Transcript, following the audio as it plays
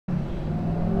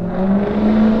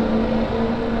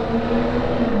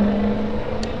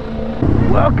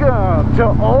Welcome to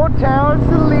Old Town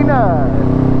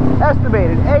Salinas,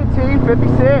 estimated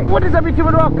 1856. What is up, YouTube,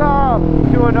 and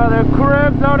welcome to another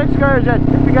Crib Zone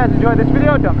excursion. If you guys enjoyed this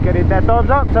video, don't forget to hit that thumbs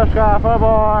up, subscribe for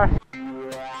more.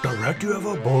 Direct, you have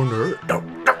a boner.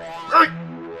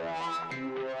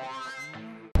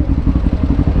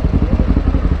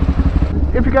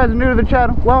 If you guys are new to the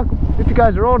channel, welcome. If you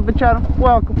guys are old to the channel,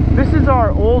 welcome. This is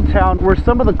our old town where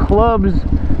some of the clubs,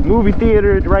 movie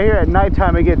theaters, right here at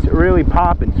nighttime it gets really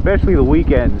popping, especially the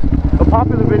weekends. A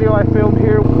popular video I filmed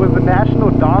here was the National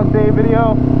Dog Day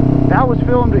video. That was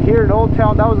filmed here in Old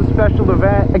Town. That was a special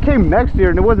event. It came next year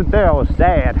and it wasn't there. I was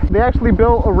sad. They actually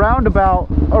built a roundabout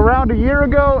around a year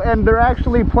ago, and they're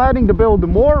actually planning to build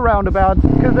more roundabouts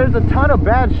because there's a ton of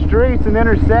bad streets and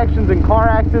intersections and car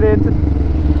accidents.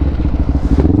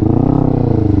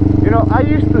 You know, I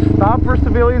used to stop for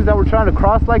civilians that were trying to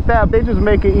cross like that. They just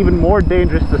make it even more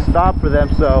dangerous to stop for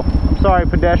them. So I'm sorry,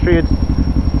 pedestrians,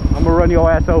 I'm gonna run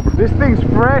your ass over. This thing's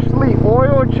freshly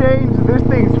oil changed. This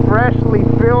thing's freshly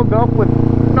filled up with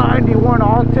 91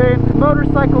 octane. The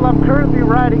motorcycle I'm currently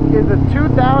riding is a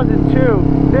 2002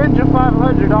 Ninja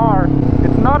 500R.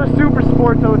 It's not a super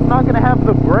sport, so it's not gonna have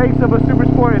the brakes of a super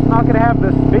sport. It's not gonna have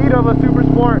the speed of a super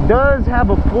sport. It does have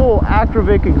a full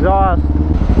akrapovic exhaust.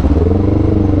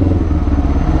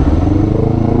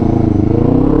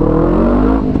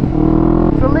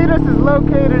 Salinas is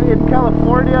located in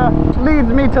California, which leads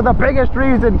me to the biggest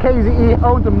reason KZE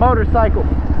owns a motorcycle.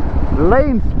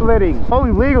 Lane splitting,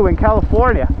 only legal in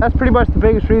California. That's pretty much the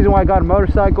biggest reason why I got a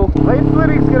motorcycle. Lane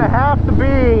splitting is gonna have to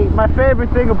be my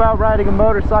favorite thing about riding a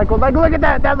motorcycle. Like, look at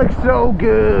that, that looks so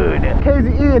good.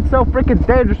 KZE, it's so freaking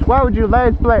dangerous. Why would you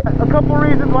lane split? A couple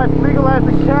reasons why it's legalized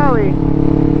in Cali.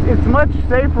 It's much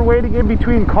safer waiting in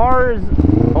between cars.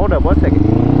 Hold up, 1 second.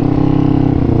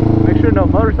 Make sure no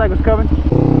motorcycles coming.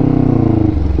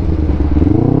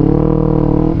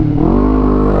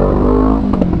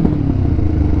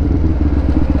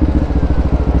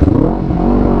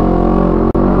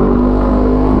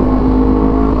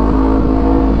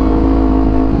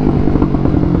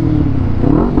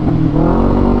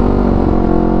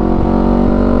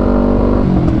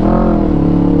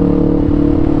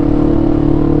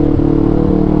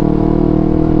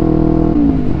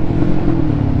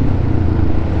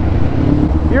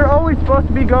 Supposed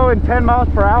to be going 10 miles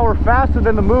per hour faster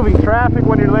than the moving traffic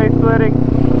when you're lane splitting.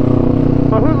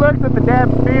 But who looks at the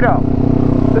damn speedo?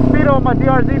 The speedo on my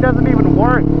DRZ doesn't even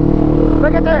work.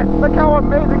 Look at this. Look how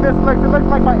amazing this looks. It looks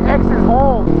like my ex's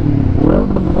hole.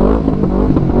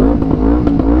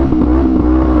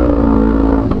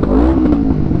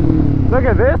 Look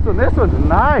at this one. This one's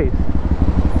nice.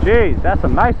 Jeez, that's a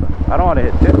nice one. I don't want to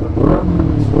hit this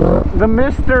one. The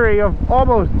mystery of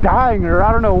almost dying, or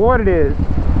I don't know what it is.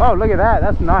 Oh, look at that.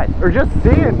 That's nice. Or just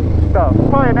seeing stuff.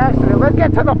 Probably an accident. Let's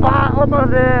get to the bottom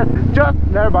of this. Just,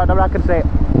 never mind. I'm not going to say it.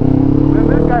 And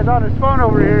this guy's on his phone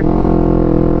over here.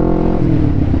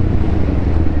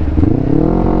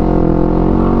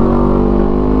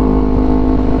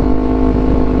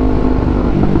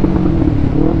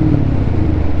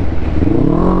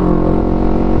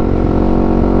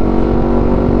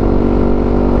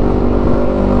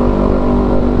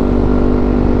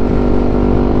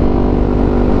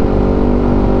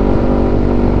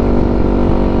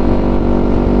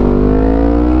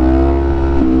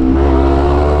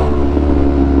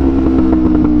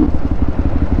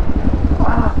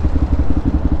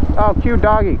 Oh, cute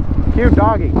doggy. Cute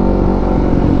doggy.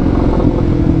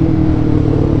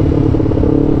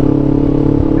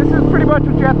 This is pretty much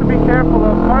what you have to be careful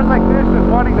of. Cars like this is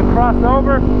wanting to cross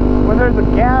over. When there's a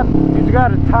gap, you just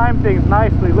gotta time things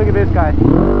nicely. Look at this guy.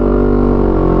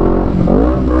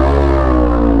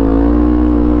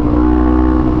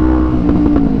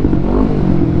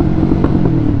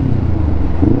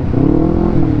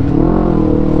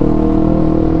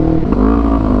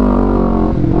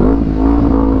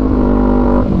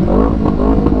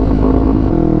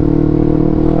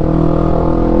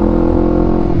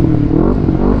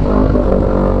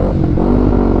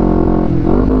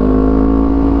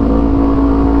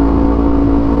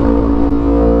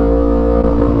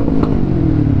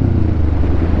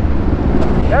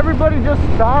 Everybody just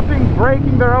stopping,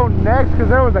 breaking their own necks because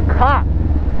there was a cop.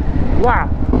 Wow.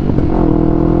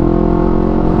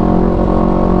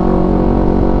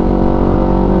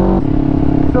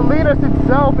 Salinas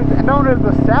itself is known as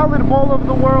the salad bowl of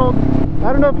the world.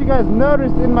 I don't know if you guys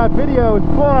noticed in my videos,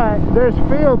 but there's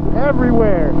fields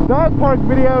everywhere. Dog park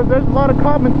videos, there's a lot of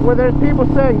comments where there's people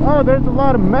saying, oh, there's a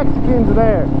lot of Mexicans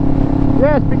there.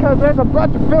 Yes, because there's a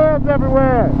bunch of fields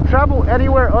everywhere. Travel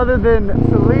anywhere other than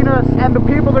Salinas, and the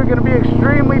people are going to be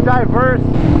extremely diverse.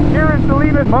 Here in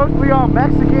Salinas, mostly all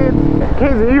Mexicans. In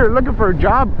case you're looking for a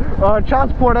job, child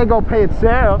support ain't gonna pay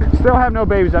itself. Still have no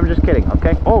babies, I'm just kidding,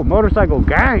 okay? Oh, motorcycle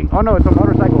gang. Oh no, it's a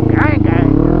motorcycle gang.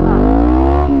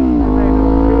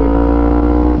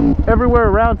 Everywhere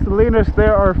around Salinas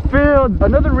there are fields.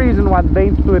 Another reason why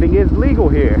lane splitting is legal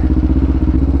here.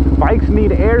 Bikes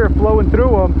need air flowing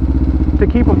through them to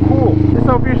keep them cool.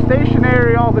 So if you're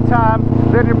stationary all the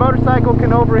time, then your motorcycle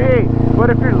can overheat.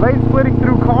 But if you're lane splitting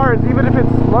through cars, even if it's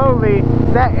slowly,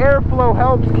 that airflow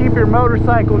helps keep your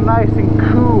motorcycle nice and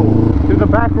cool. There's the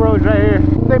back roads right here.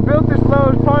 They built this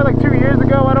load probably like 2 years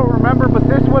ago, I don't remember, but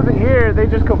this wasn't here. They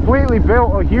just completely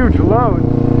built a huge load,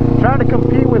 trying to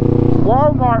compete with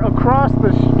Walmart across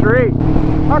the street.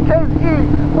 Okay,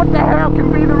 what the hell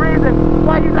can be the reason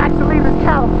why you like Salinas,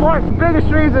 California? The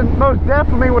biggest reason most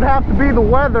definitely would have to be the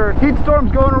weather. Heat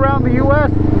storms going around the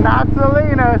US, not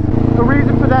Salinas. The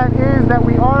reason for that is that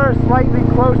we are slightly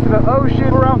close to the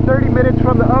ocean, around 30 minutes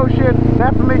from the ocean.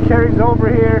 Definitely carries over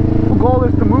here. The goal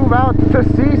is to move out to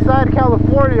Seaside,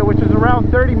 California, which is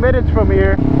around 30 minutes from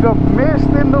here. The mist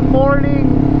in the morning,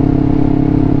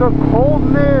 the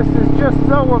coldness is just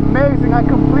so amazing. I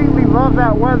completely love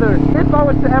that weather. If I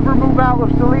was to ever move out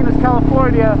of Salinas,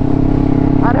 California,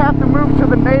 I'd have to move to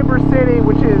the neighbor city,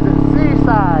 which is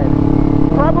Seaside.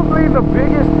 Probably the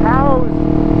biggest house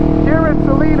here in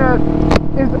Salinas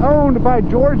is owned by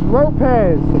George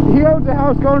Lopez. He owns a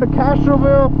house going to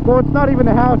Castroville. Well, it's not even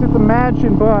a house, it's a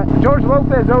mansion, but George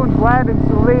Lopez owns land in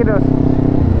Salinas.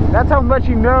 That's how much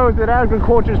he knows that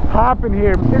agriculture's popping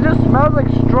here. It just smells like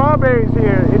strawberries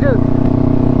here. It just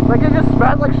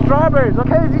smells like strawberries.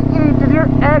 Okay, did your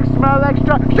eggs smell like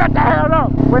strawberries? Shut the hell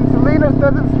up! When Salinas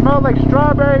doesn't smell like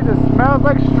strawberries, it smells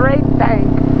like straight dank.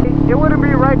 It wouldn't be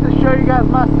right to show you guys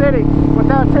my city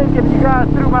without taking you guys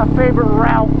through my favorite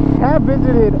route. I have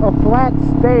visited a flat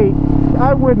state.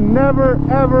 I would never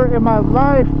ever in my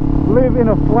life live in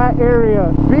a flat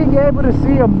area. Being able to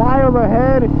see a mile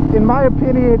ahead, in my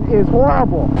opinion, is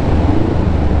horrible.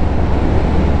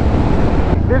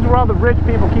 This is where all the rich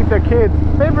people keep their kids.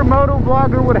 Favorite moto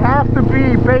vlogger would have to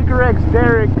be Baker X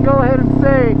Derek. Go ahead and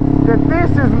say that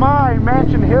this is my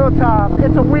mansion hilltop.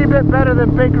 It's a wee bit better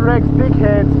than Baker X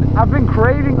Dickheads. I've been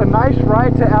craving a nice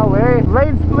ride to LA.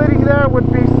 Lane splitting there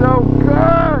would be so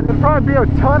good. There'd probably be a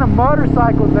ton of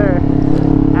motorcycles there.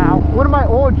 Ow. One of my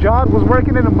old jobs was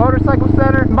working in a motorcycle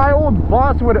center. My old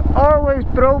boss would always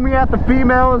throw me at the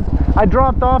females. I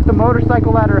dropped off the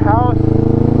motorcycle at her house.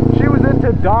 She was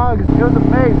into dogs. It was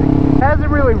amazing. It hasn't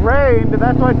really rained, and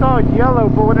that's why it's all yellow,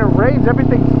 but when it rains,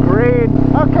 everything's green.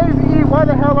 Okay, Z, why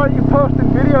the hell aren't you posting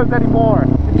videos anymore?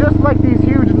 Just like these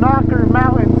huge knocker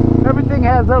mountains, everything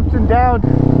has ups and downs.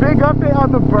 Big update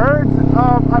on the birds.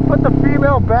 I put the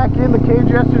female back in the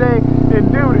cage yesterday,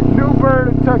 and dude, new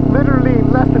bird took literally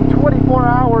less than 24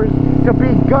 hours to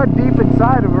be gut deep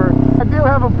inside of her. I do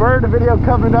have a bird video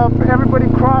coming up. Everybody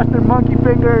cross their monkey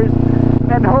fingers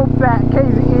and hope that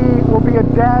KZE will be a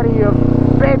daddy of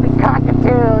baby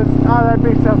cockatiels. Oh, that'd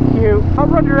be so cute. I'll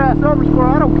run your ass over,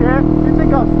 squirrel. I don't care. You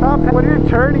think I'll stop? When you're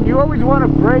turning, you always want to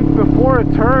brake before a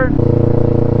turn.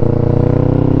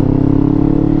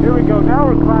 Here we go. Now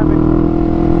we're climbing.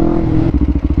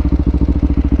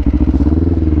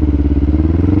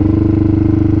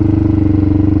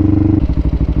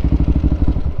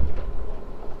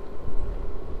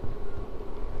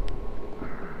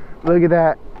 Look at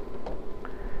that.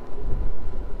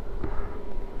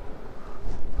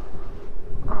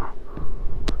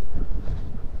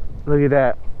 Look at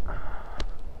that.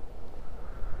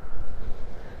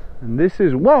 And this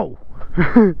is, whoa.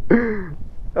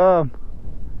 I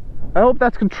hope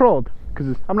that's controlled,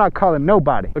 because I'm not calling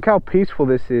nobody. Look how peaceful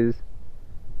this is.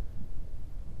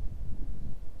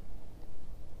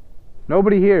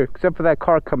 Nobody here except for that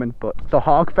car coming, but the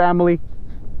hog family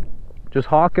just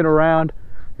hawking around,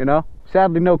 you know.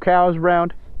 Sadly no cows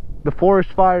around. The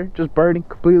forest fire just burning,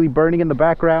 completely burning in the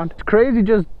background. It's crazy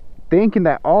just thinking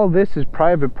that all this is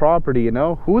private property, you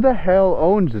know. Who the hell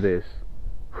owns this?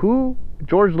 Who?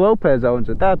 George Lopez owns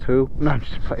it, that's who. No, I'm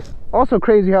just playing. Also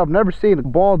crazy how I've never seen a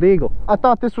bald eagle. I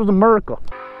thought this was a miracle.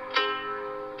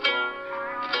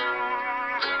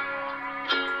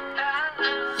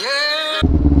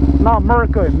 Not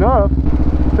America enough.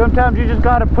 Sometimes you just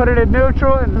gotta put it in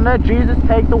neutral and let Jesus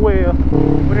take the wheel.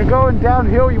 When you're going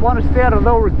downhill, you want to stay at a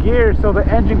lower gear so the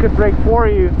engine could brake for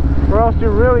you. or else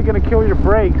you're really gonna kill your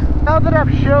brakes. Now that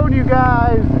I've shown you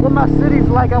guys what my city's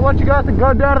like, I want you guys to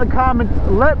go down in the comments,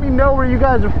 let me know where you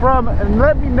guys are from, and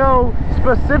let me know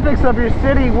specifics of your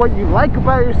city, what you like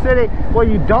about your city, what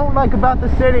you don't like about the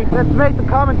city. Let's make the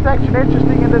comment section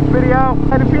interesting in this video.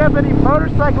 And if you have any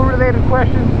motorcycle related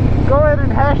questions, go ahead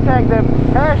and hashtag them,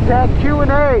 hashtag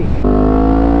Q&A.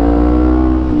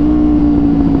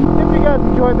 If you guys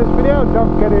enjoyed this video,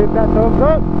 don't forget to hit that thumbs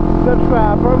up,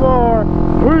 subscribe for more.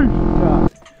 Peace.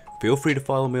 Feel free to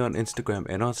follow me on Instagram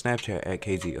and on Snapchat at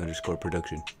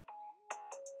KZ_production.